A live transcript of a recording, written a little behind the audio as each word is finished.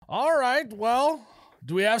right. Well,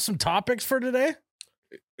 do we have some topics for today?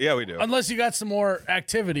 Yeah, we do. Unless you got some more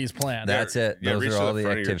activities planned. That's it. Yeah, Those reach are to all the the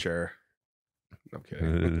front of your activities. chair. I'm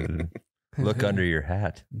kidding. Look under your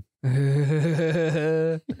hat.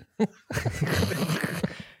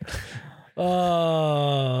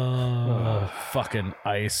 Oh, fucking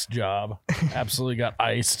ice job. Absolutely got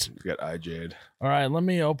iced. You got IJ'd. All right, let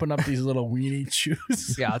me open up these little weenie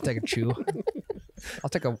chews. Yeah, I'll take a chew. I'll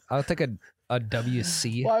take a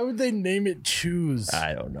WC. Why would they name it chews?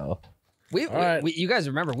 I don't know. right. You guys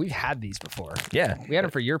remember we've had these before. Yeah. We had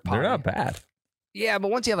them for your party. They're not bad. Yeah,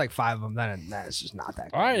 but once you have like 5 of them, then it's just not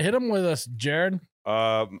that good. All right, hit them with us, Jared.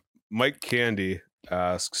 Mike Candy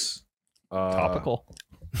asks. Topical.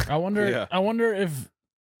 I wonder. Yeah. I wonder if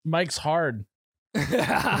Mike's hard.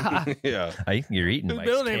 Yeah, You're eating His Mike's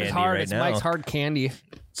middle name candy is hard. right It's now. Mike's Hard Candy.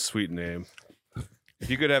 sweet name. If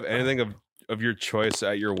you could have anything of your choice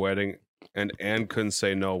at your wedding and Anne couldn't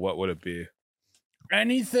say no, what would it be?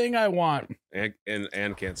 Anything I want. And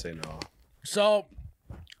Anne can't say no. So,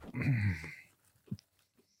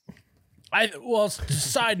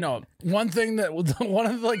 side note, one of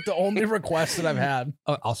the only requests that I've had.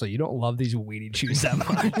 Also, you don't love these weenie chews that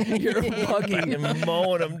much. You're fucking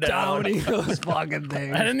mowing them down. downing those fucking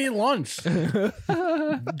things. I didn't eat lunch.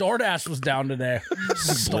 DoorDash was down today.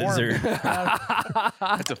 Storm. Blizzard.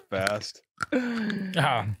 That's a fast.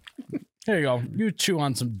 Ah, here you go. You chew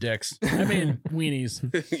on some dicks. I mean weenies.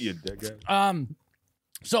 You dickhead.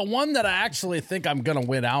 So one that I actually think I'm gonna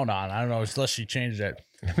win out on. I don't know unless she changed it.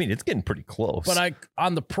 I mean, it's getting pretty close. But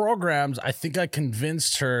on the programs, I think I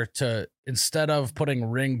convinced her to, instead of putting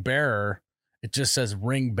ring bearer, it just says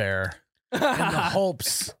ring bear, in the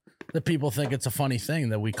hopes that people think it's a funny thing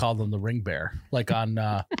that we call them the ring bear. Like on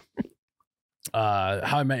How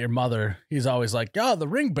I Met Your Mother, he's always like, "Oh, the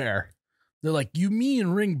ring bear." They're like, "You mean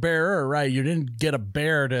ring bearer, right? You didn't get a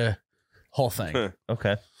bear to whole thing."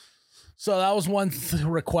 Okay. So that was one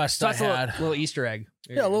request So I that's had. a little Easter egg.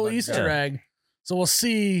 Yeah, a little Easter Yeah. egg. So we'll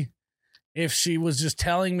see if she was just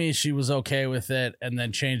telling me she was okay with it and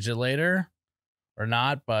then changed it later or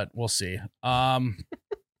not, but we'll see.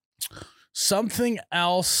 Something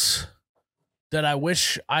else that I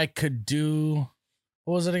wish I could do.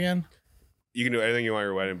 What was it again? You can do anything you want at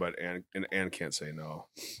your wedding, but Anne can't say no.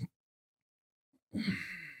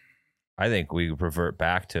 I think we revert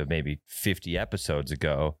back to maybe 50 episodes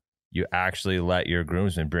ago. You actually let your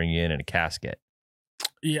groomsmen bring you in a casket.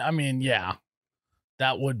 Yeah, I mean, yeah.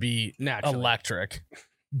 That would be Naturally. electric.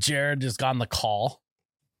 Jared just got on the call,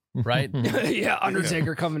 right? Yeah,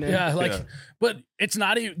 Undertaker coming in. Yeah, like, Yeah. but it's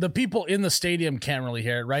not even the people in the stadium can't really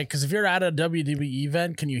hear it, right? Because if you're at a WWE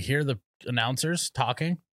event, can you hear the announcers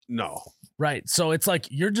talking? No. Right. So it's like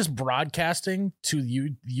you're just broadcasting to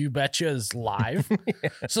you betcha is live.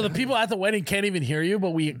 So the people at the wedding can't even hear you,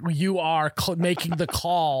 but you are making the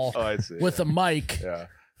call Oh, I see. with a mic, Yeah.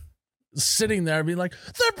 sitting there being like,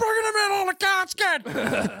 "They're bringing him in on a casket.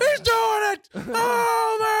 He's doing it.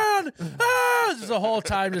 Oh man. Ah! Just the whole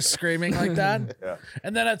time just screaming like that. Yeah.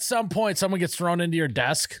 And then at some point someone gets thrown into your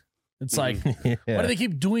desk. It's like, why do they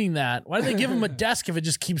keep doing that? Why do they give them a desk if it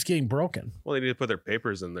just keeps getting broken? Well, they need to put their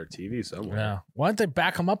papers in their TV somewhere. Yeah. Why don't they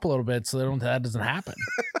back them up a little bit so that doesn't happen?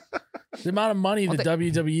 The amount of money the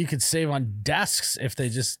WWE could save on desks if they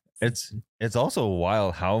just. It's also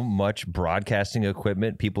wild how much broadcasting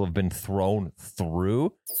equipment people have been thrown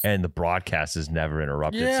through, and the broadcast is never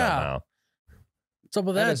interrupted somehow. What's up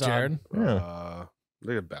with That that, is odd. Jared? Yeah.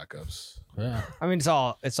 They have backups. Yeah. I mean, it's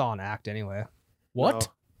all an act anyway. What?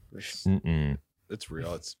 No, it's, Mm-mm. it's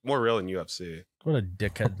real. It's more real than UFC. What a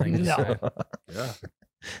dickhead thing to No. say. Yeah.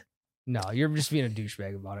 No, you're just being a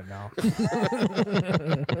douchebag about it now.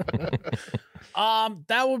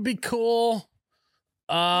 That would be cool.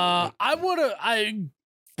 I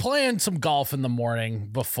planned some golf in the morning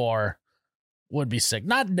before would be sick.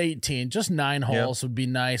 Not 18, just 9 holes would be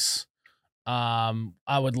nice.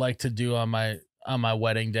 I would like to do on my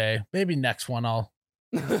wedding day. Maybe next one I'll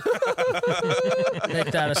make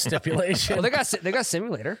that a stipulation. Well, they got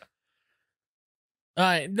simulator.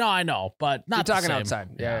 No, I know, but not You're the talking same. outside.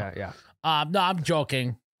 Yeah. No, I'm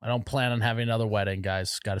joking. I don't plan on having another wedding,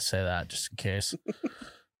 guys. Got to say that just in case.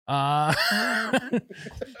 That's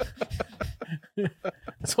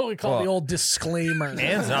what we call the old disclaimer.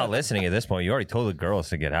 Anne's not listening at this point. You already told the girls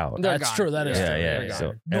to get out. They're That's gone. true. That is Yeah, true. yeah, They're so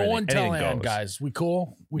gone. No one tell anything Ann, goes. guys. We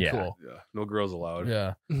cool? We Yeah. cool. Yeah. No girls allowed.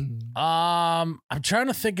 Yeah. Mhm. I'm trying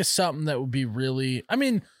to think of something that would be really. I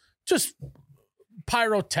mean, just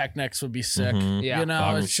pyrotechnics would be sick. Mhm. Yeah. You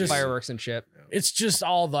know, it's just Fireworks and shit. It's just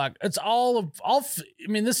all that. It's all. I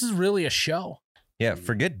mean, this is really a show. Yeah,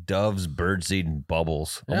 forget doves, birdseed, and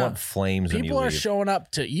bubbles. I Yeah. want flames when you People are leave. showing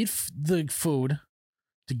up to eat the food,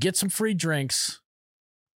 to get some free drinks,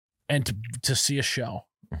 and to see a show.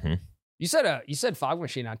 You said fog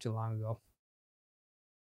machine not too long ago.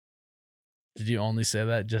 Did you only say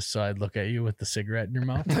that just so I'd look at you with the cigarette in your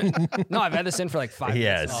mouth? No, I've had this in for like 5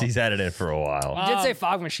 Yes, minutes. he's had it in for a while. You did say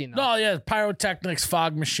fog machine though. No, yeah, pyrotechnics,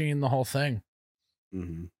 fog machine, the whole thing.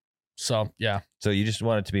 Mm-hmm. So, yeah, So you just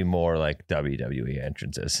want it to be more like WWE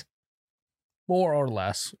entrances. more or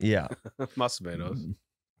less. Yeah. Must tomatoes.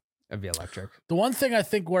 That'd be electric. The one thing I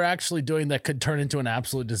think we're actually doing that could turn into an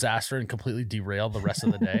absolute disaster and completely derail the rest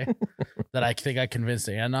of the day that I think I convinced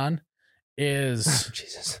Ann on is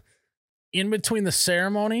Jesus. in between the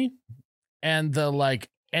ceremony and the like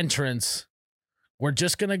entrance, we're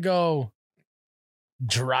just going to go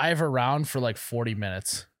drive around for like 40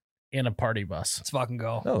 minutes in a party bus. Let's fucking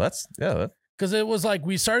go. Oh, Because it was like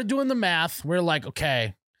we started doing the math. We're like,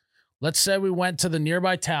 okay, let's say we went to the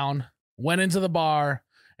nearby town, went into the bar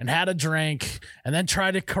and had a drink, and then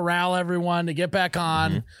tried to corral everyone to get back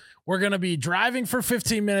on. Mm-hmm. We're going to be driving for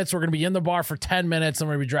 15 minutes. We're going to be in the bar for 10 minutes, and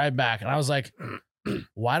we're going to be driving back. And I was like,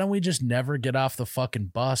 why don't we just never get off the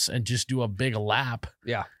fucking bus and just do a big lap?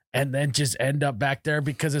 Yeah. And then just end up back there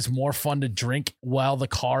because it's more fun to drink while the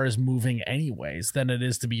car is moving anyways than it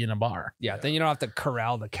is to be in a bar. Yeah. Then you don't have to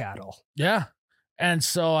corral the cattle. Yeah. And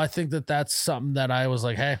so I think that that's something that I was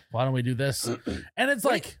like, hey, why don't we do this? And it's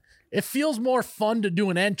like, it feels more fun to do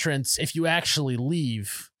an entrance if you actually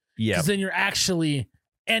leave. Yeah. Because then you're actually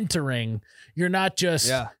entering. You're not just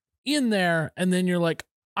Yeah. in there and then you're like,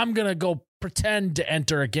 I'm going to go pretend to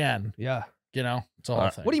enter again. Yeah. You know, it's a whole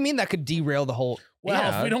thing. What do you mean that could derail the whole? Well,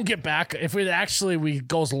 Yeah. if we don't get back, if it actually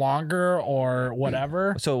goes longer or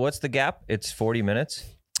whatever, So what's the gap? It's 40 minutes.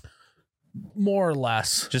 more or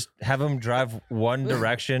less. Just have them drive one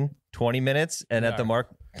direction, 20 minutes, and at the mark,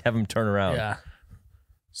 have them turn around. Yeah.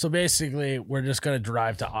 So basically, we're just going to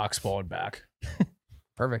drive to Oxbow and back.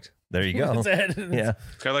 Perfect. There you go. That's it. Yeah.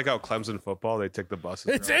 It's kind of like how Clemson football, they take the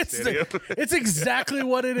buses. It's around the stadium. it's exactly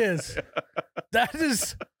what it is. That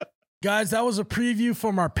is, guys, that was a preview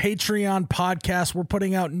from our Patreon podcast. We're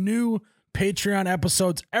putting out new Patreon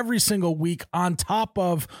episodes every single week on top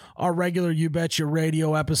of our regular You Betcha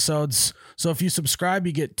Radio episodes. So if you subscribe,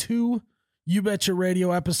 you get 2 You Betcha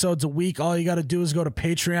Radio episodes a week. All you got to do is go to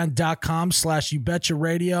patreon.com/You Betcha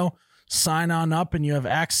Radio, sign on up, and you have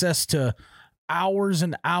access to hours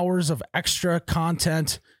and hours of extra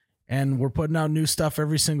content. And we're putting out new stuff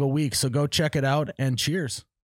every single week. So go check it out and cheers.